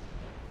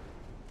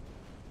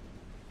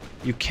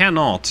 You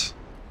cannot.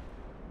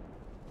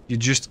 You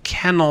just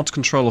cannot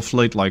control a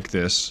fleet like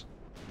this.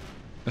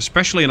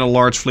 Especially in a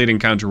large fleet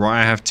encounter where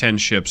I have 10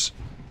 ships.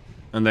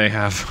 And they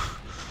have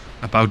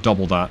about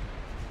double that.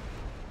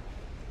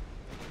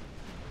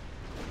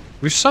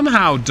 We've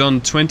somehow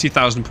done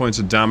 20,000 points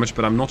of damage,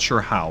 but I'm not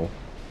sure how.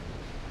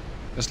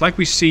 It's like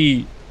we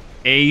see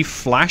a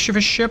flash of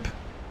a ship,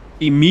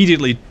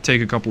 immediately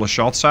take a couple of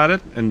shots at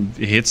it, and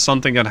hit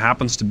something that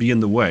happens to be in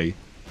the way.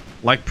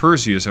 Like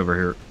Perseus over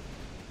here.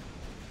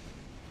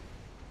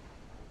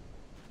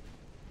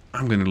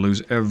 I'm gonna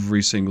lose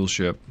every single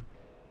ship.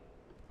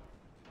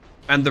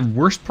 And the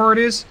worst part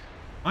is,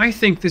 I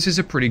think this is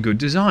a pretty good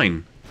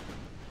design.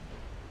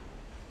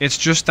 It's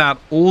just that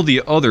all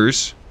the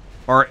others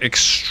are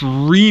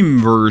extreme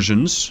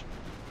versions.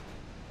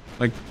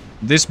 Like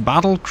this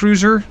battle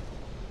cruiser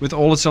with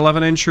all its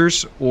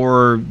 11-inchers,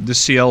 or the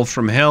CL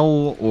from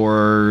Hell,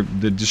 or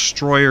the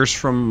destroyers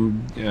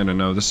from, I don't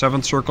know, the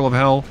 7th Circle of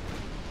Hell.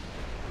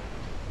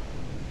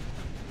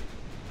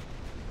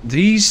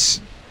 These...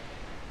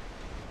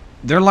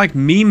 they're like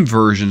meme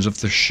versions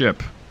of the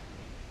ship.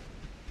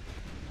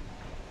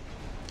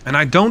 And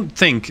I don't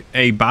think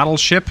a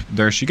battleship,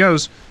 there she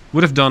goes,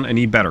 would have done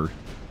any better.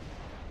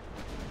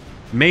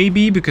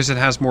 Maybe because it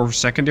has more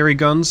secondary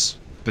guns,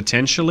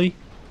 potentially.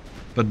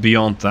 But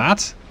beyond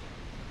that,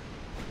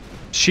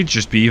 she'd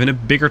just be even a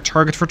bigger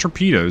target for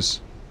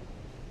torpedoes.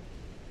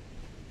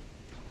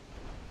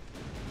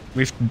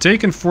 We've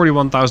taken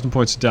 41,000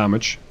 points of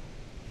damage.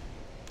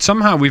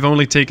 Somehow we've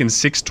only taken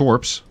 6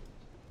 torps.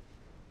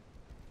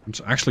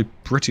 It's actually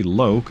pretty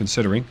low,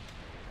 considering.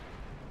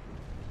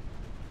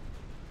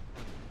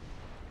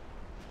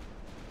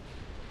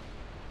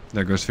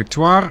 There goes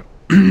Victoire.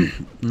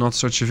 Not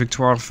such a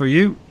victoire for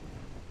you.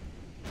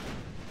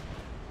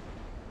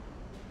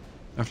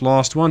 I've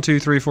lost 1, 2,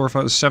 3, 4,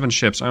 5, 7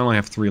 ships. I only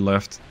have 3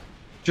 left.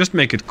 Just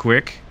make it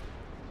quick.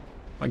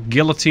 Like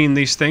guillotine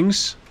these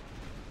things.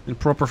 In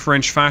proper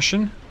French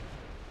fashion.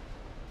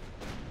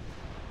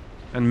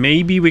 And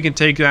maybe we can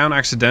take down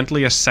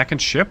accidentally a 2nd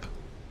ship.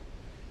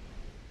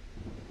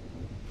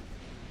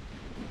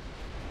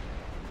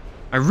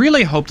 I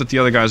really hope that the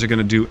other guys are going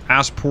to do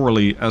as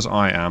poorly as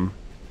I am.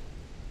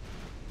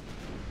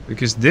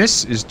 Because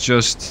this is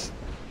just...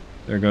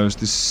 There goes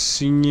the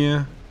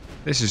senior.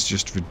 This is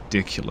just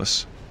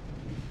ridiculous.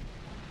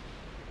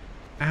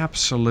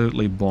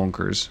 Absolutely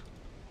bonkers.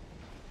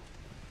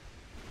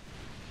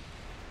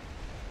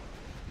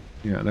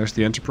 Yeah, there's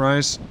the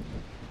Enterprise.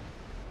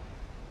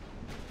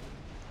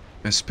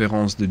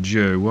 Espérance de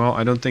Dieu. Well,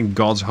 I don't think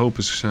God's hope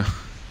is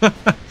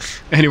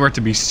anywhere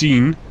to be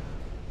seen.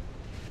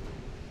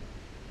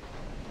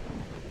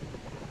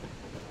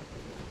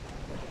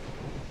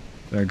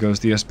 There goes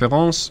the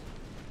Espérance.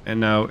 And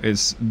now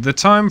it's the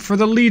time for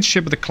the lead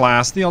ship of the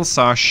class, the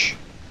Alsace,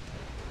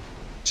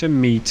 to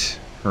meet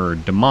her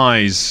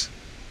demise.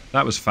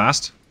 That was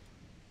fast.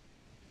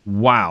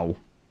 Wow.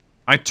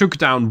 I took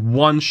down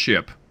one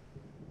ship.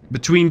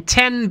 Between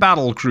 10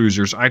 battle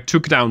cruisers, I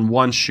took down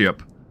one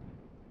ship.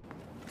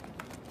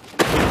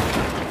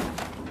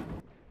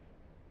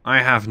 I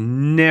have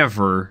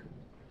never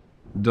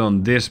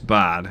done this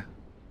bad.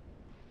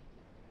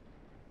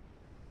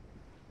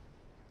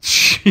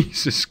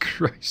 Jesus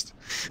Christ.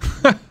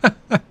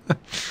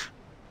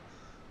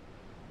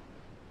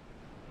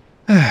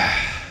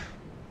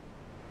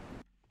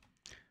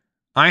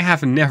 I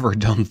have never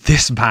done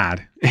this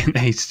bad in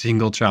a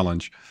single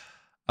challenge.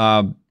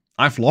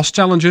 I've lost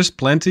challenges,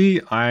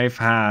 plenty. I've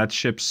had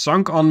ships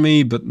sunk on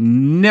me, but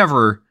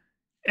never,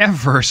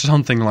 ever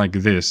something like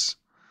this.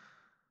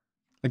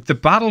 Like, the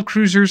battle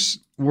cruisers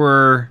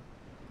were...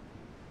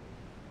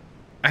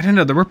 I don't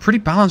know, they were pretty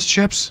balanced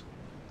ships.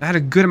 They had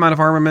a good amount of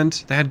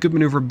armament, they had good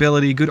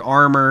maneuverability, good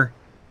armor.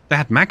 They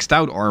had maxed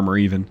out armor,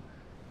 even.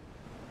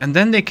 And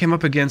then they came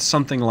up against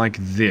something like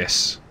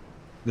this.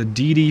 The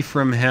DD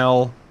from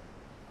Hell.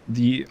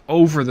 The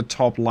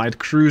over-the-top light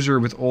cruiser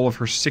with all of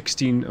her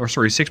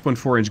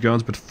 6.4 inch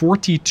guns, but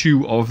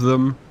 42 of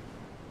them.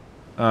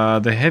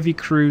 The heavy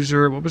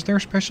cruiser, what was their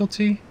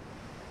specialty?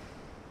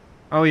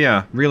 Oh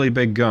yeah, really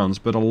big guns,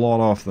 but a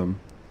lot of them.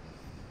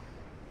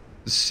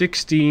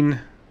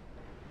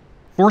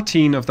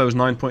 14 of those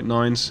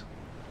 9.9s.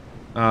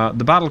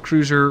 The battle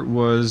cruiser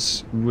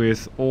was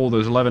with all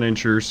those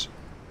 11-inchers,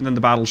 and then the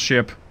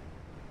battleship.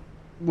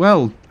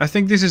 Well, I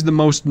think this is the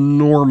most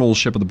normal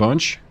ship of the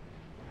bunch.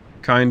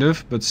 Kind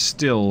of, but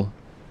still.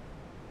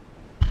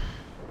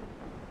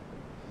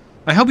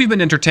 I hope you've been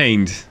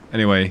entertained,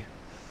 anyway.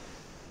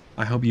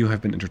 I hope you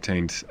have been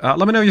entertained. Let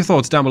me know your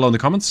thoughts down below in the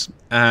comments.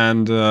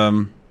 And,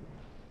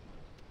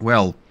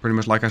 well, pretty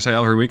much like I say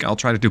every week, I'll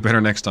try to do better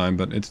next time.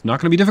 But it's not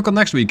going to be difficult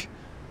next week.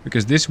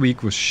 Because this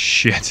week was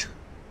shit.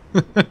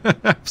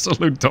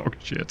 Absolute dog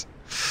shit.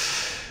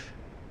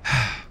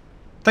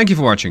 Thank you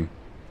for watching.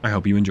 I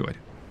hope you enjoyed.